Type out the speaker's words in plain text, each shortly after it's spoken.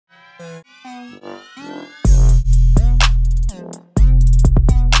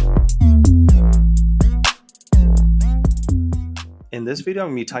In this video, I'm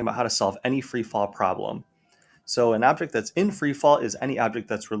going to be talking about how to solve any free fall problem. So an object that's in free fall is any object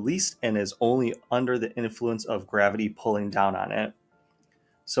that's released and is only under the influence of gravity pulling down on it.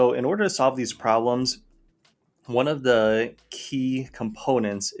 So in order to solve these problems, one of the key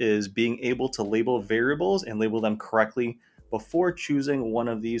components is being able to label variables and label them correctly before choosing one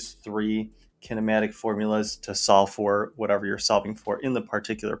of these three kinematic formulas to solve for whatever you're solving for in the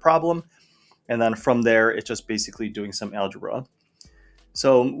particular problem. And then from there, it's just basically doing some algebra.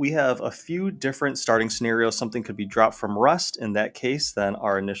 So we have a few different starting scenarios. Something could be dropped from rest. In that case, then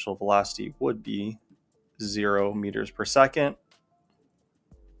our initial velocity would be 0 meters per second.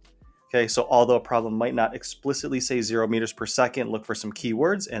 Okay, so although a problem might not explicitly say 0 meters per second, look for some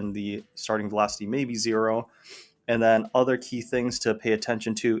keywords, and the starting velocity may be 0. And then other key things to pay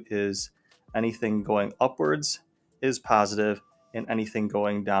attention to is anything going upwards is positive and anything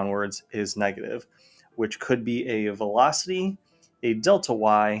going downwards is negative, which could be a velocity, a delta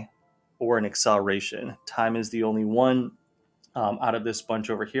y, or an acceleration. Time is the only one out of this bunch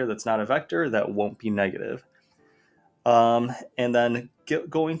over here that's not a vector that won't be negative. And then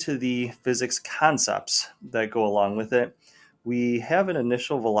going to the physics concepts that go along with it, we have an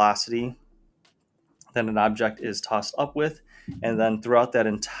initial velocity that an object is tossed up with, and then throughout that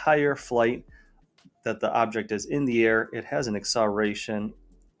entire flight that the object is in the air, it has an acceleration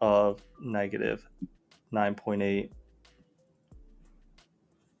of negative 9.8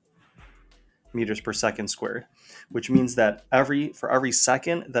 meters per second squared, which means that for every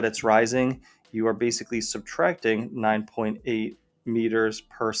second that it's rising, you are basically subtracting 9.8 meters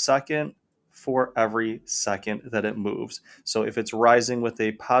per second for every second that it moves. So if it's rising with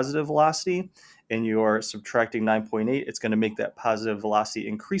a positive velocity and you're subtracting 9.8, it's going to make that positive velocity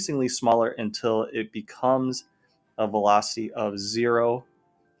increasingly smaller until it becomes a velocity of 0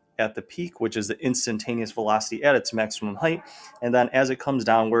 at the peak, which is the instantaneous velocity at its maximum height. And then as it comes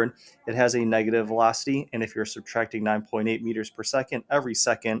downward, it has a negative velocity. And if you're subtracting 9.8 meters per second every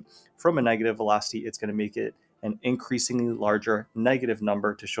second from a negative velocity, it's going to make it an increasingly larger negative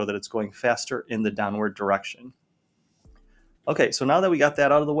number to show that it's going faster in the downward direction. Okay, so now that we got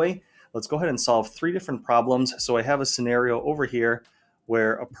that out of the way, let's go ahead and solve three different problems. So I have a scenario over here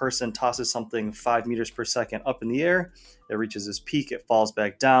where a person tosses something 5 meters per second up in the air. It reaches its peak, it falls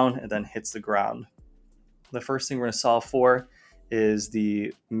back down, and then hits the ground. The first thing we're going to solve for is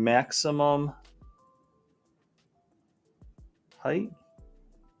the maximum height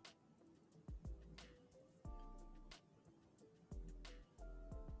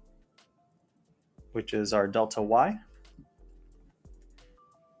which is our delta y.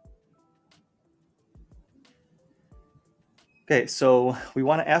 Okay, so we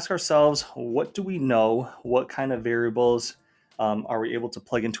want to ask ourselves, what do we know? What kind of variables are we able to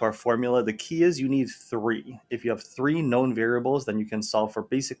plug into our formula? The key is you need 3. If you have 3 known variables, then you can solve for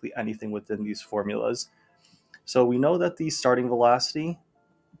basically anything within these formulas. So we know that the starting velocity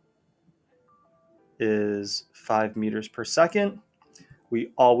is 5 meters per second.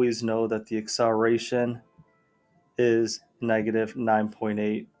 We always know that the acceleration is negative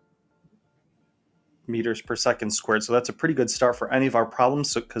 9.8 meters per second squared. So that's a pretty good start for any of our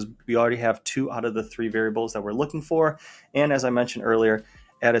problems because we already have 2 out of the 3 variables that we're looking for. And as I mentioned earlier,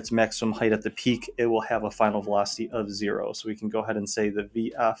 at its maximum height at the peak, it will have a final velocity of 0. So we can go ahead and say the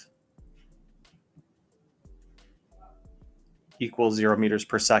VF equals 0 meters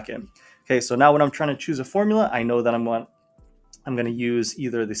per second. Okay, so now when I'm trying to choose a formula, I know that I'm going to use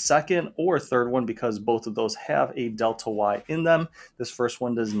either the second or third one because both of those have a delta y in them. This first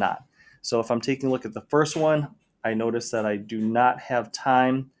one does not. So if I'm taking a look at the first one, I notice that I do not have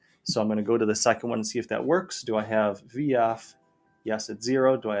time. So I'm going to go to the second one and see if that works. Do I have VF? Yes, it's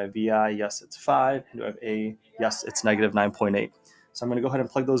 0. Do I have VI? Yes, it's 5. And do I have A? Yes, it's negative 9.8. So I'm going to go ahead and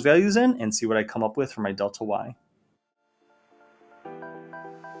plug those values in and see what I come up with for my delta y.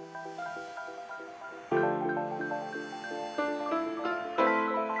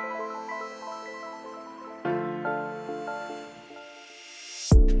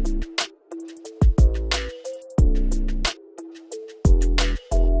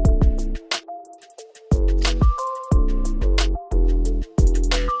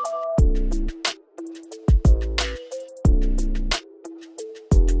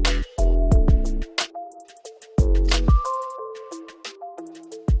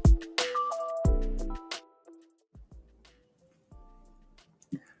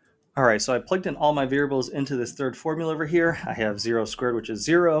 All right, so I plugged in all my variables into this third formula over here. I have 0 squared, which is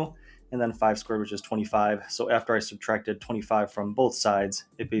 0, and then 5 squared, which is 25. So after I subtracted 25 from both sides,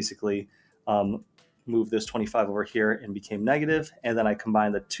 it basically moved this 25 over here and became negative. And then I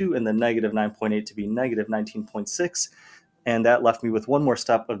combined the 2 and the negative 9.8 to be negative 19.6. And that left me with one more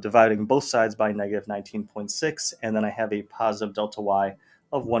step of dividing both sides by negative 19.6. And then I have a positive delta y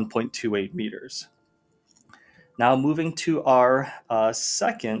of 1.28 meters. Now moving to our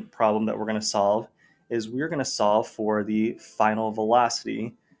second problem that we're going to solve is we're going to solve for the final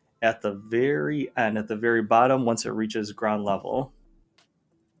velocity at the very end, at the very bottom, once it reaches ground level.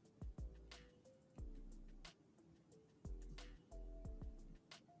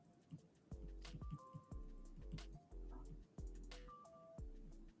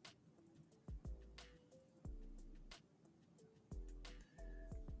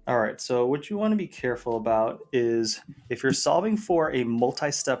 All right, so what you want to be careful about is if you're solving for a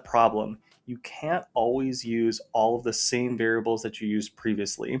multi-step problem, you can't always use all of the same variables that you used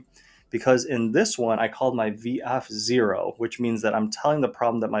previously. Because in this one, I called my VF 0, which means that I'm telling the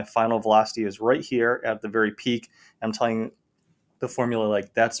problem that my final velocity is right here at the very peak. I'm telling the formula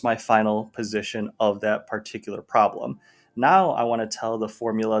like that's my final position of that particular problem. Now I want to tell the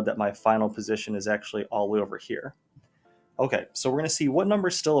formula that my final position is actually all the way over here. Okay, so we're going to see what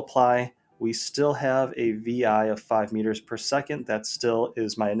numbers still apply. We still have a VI of 5 meters per second. That still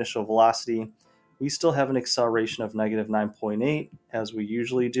is my initial velocity. We still have an acceleration of negative 9.8, as we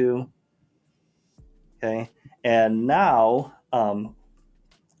usually do. Okay, and now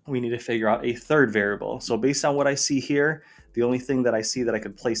we need to figure out a third variable. So based on what I see here, the only thing that I see that I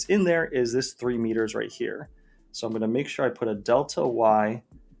could place in there is this 3 meters right here. So I'm going to make sure I put a delta y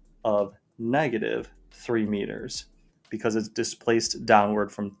of negative 3 meters because it's displaced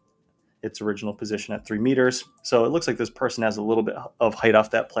downward from its original position at 3 meters. So it looks like this person has a little bit of height off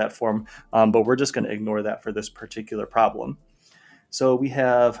that platform, but we're just going to ignore that for this particular problem. So we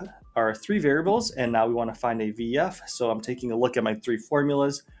have our 3 variables, and now we want to find a VF. So I'm taking a look at my 3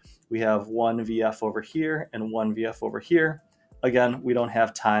 formulas. We have one VF over here and one VF over here. Again, we don't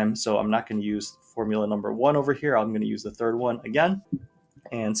have time, so I'm not going to use formula number 1 over here. I'm going to use the third one again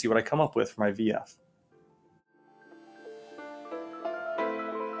and see what I come up with for my VF.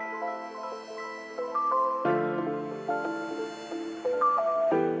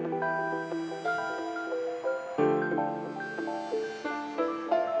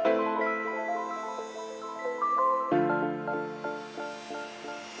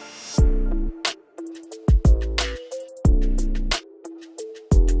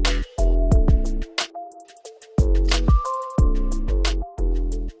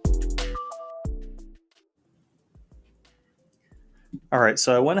 All right,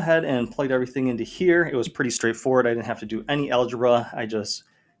 so I went ahead and plugged everything into here. It was pretty straightforward. I didn't have to do any algebra. I just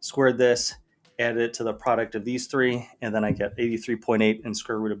squared this, added it to the product of these 3, and then I get 83.8 and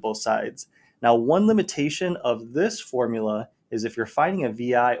square root of both sides. Now, one limitation of this formula is if you're finding a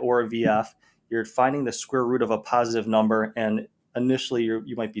VI or a VF, you're finding the square root of a positive number, and initially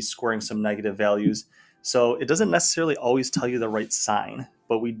you might be squaring some negative values. So it doesn't necessarily always tell you the right sign,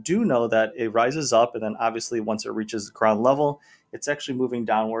 but we do know that it rises up, and then obviously once it reaches the ground level, it's actually moving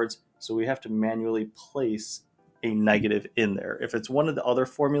downwards, so we have to manually place a negative in there. If it's one of the other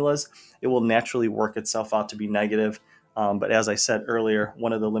formulas, it will naturally work itself out to be negative. But as I said earlier,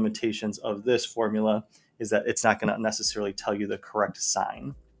 one of the limitations of this formula is that it's not going to necessarily tell you the correct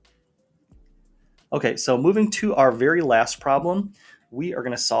sign. Okay, so moving to our very last problem, we are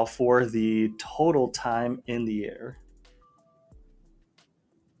going to solve for the total time in the air.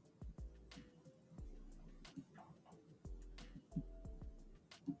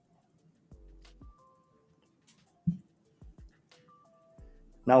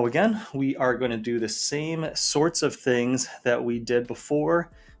 Now again, we are going to do the same sorts of things that we did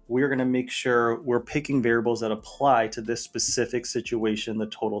before. We're going to make sure we're picking variables that apply to this specific situation, the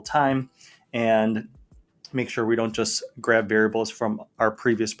total time, and make sure we don't just grab variables from our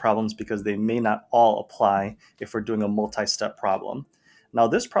previous problems because they may not all apply if we're doing a multi-step problem. Now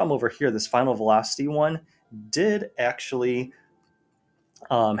this problem over here, this final velocity one, did actually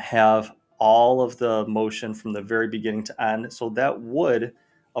have all of the motion from the very beginning to end. So that would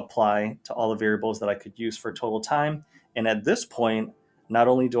apply to all the variables that I could use for total time. And at this point, not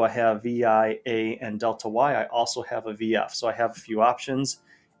only do I have VI, A, and delta Y, I also have a VF. So I have a few options,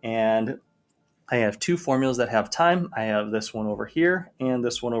 and I have 2 formulas that have time. I have this one over here and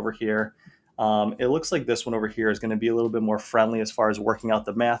this one over here. It looks like this one over here is going to be a little bit more friendly as far as working out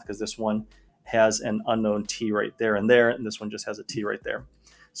the math because this one has an unknown t right there, and this one just has a t right there.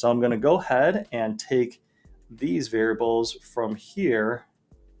 So I'm going to go ahead and take these variables from here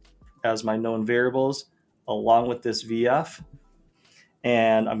as my known variables along with this VF,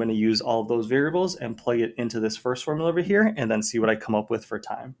 And I'm going to use all of those variables and plug it into this first formula over here and then see what I come up with for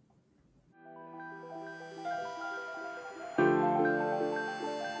time.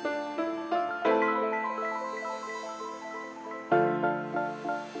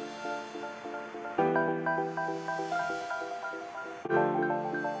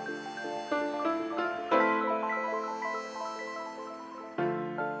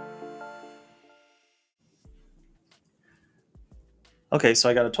 Okay, so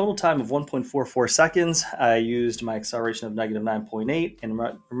I got a total time of 1.44 seconds. I used my acceleration of negative 9.8, and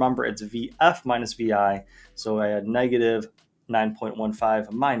remember it's VF minus VI, so I had negative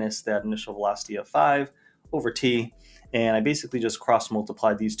 9.15 minus that initial velocity of 5 over t, and I basically just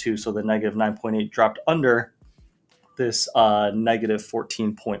cross-multiplied these two, so the negative 9.8 dropped under this negative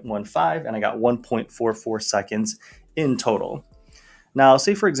 14.15, and I got 1.44 seconds in total. Now,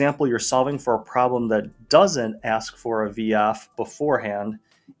 say for example, you're solving for a problem that doesn't ask for a VF beforehand.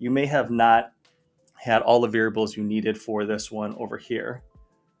 You may have not had all the variables you needed for this one over here.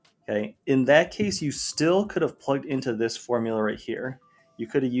 Okay, in that case, you still could have plugged into this formula right here. You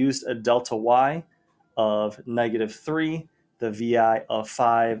could have used a delta y of negative 3, the VI of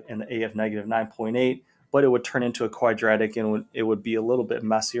 5, and the A of negative 9.8, but it would turn into a quadratic and it would be a little bit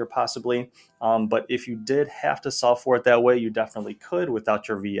messier possibly. But if you did have to solve for it that way, you definitely could without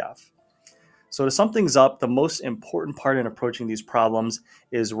your VF. So to sum things up, the most important part in approaching these problems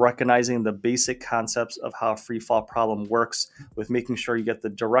is recognizing the basic concepts of how a free fall problem works, with making sure you get the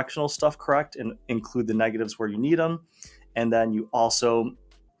directional stuff correct and include the negatives where you need them. And then you also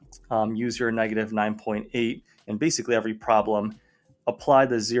use your negative 9.8 in basically every problem. Apply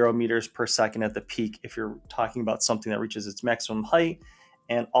the 0 meters per second at the peak if you're talking about something that reaches its maximum height.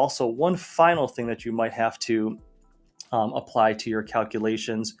 And also, one final thing that you might have to apply to your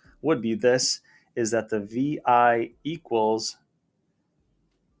calculations would be this, is that the VI equals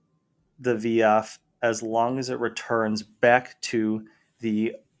the VF as long as it returns back to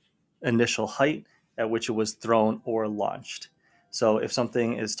the initial height at which it was thrown or launched. So if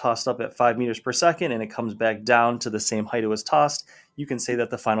something is tossed up at 5 meters per second and it comes back down to the same height it was tossed, you can say that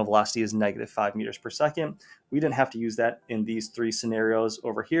the final velocity is negative 5 meters per second. We didn't have to use that in these three scenarios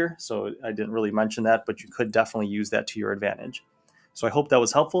over here, so I didn't really mention that, but you could definitely use that to your advantage. So I hope that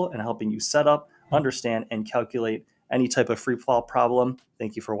was helpful in helping you set up, understand, and calculate any type of free fall problem.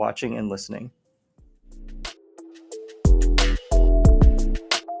 Thank you for watching and listening.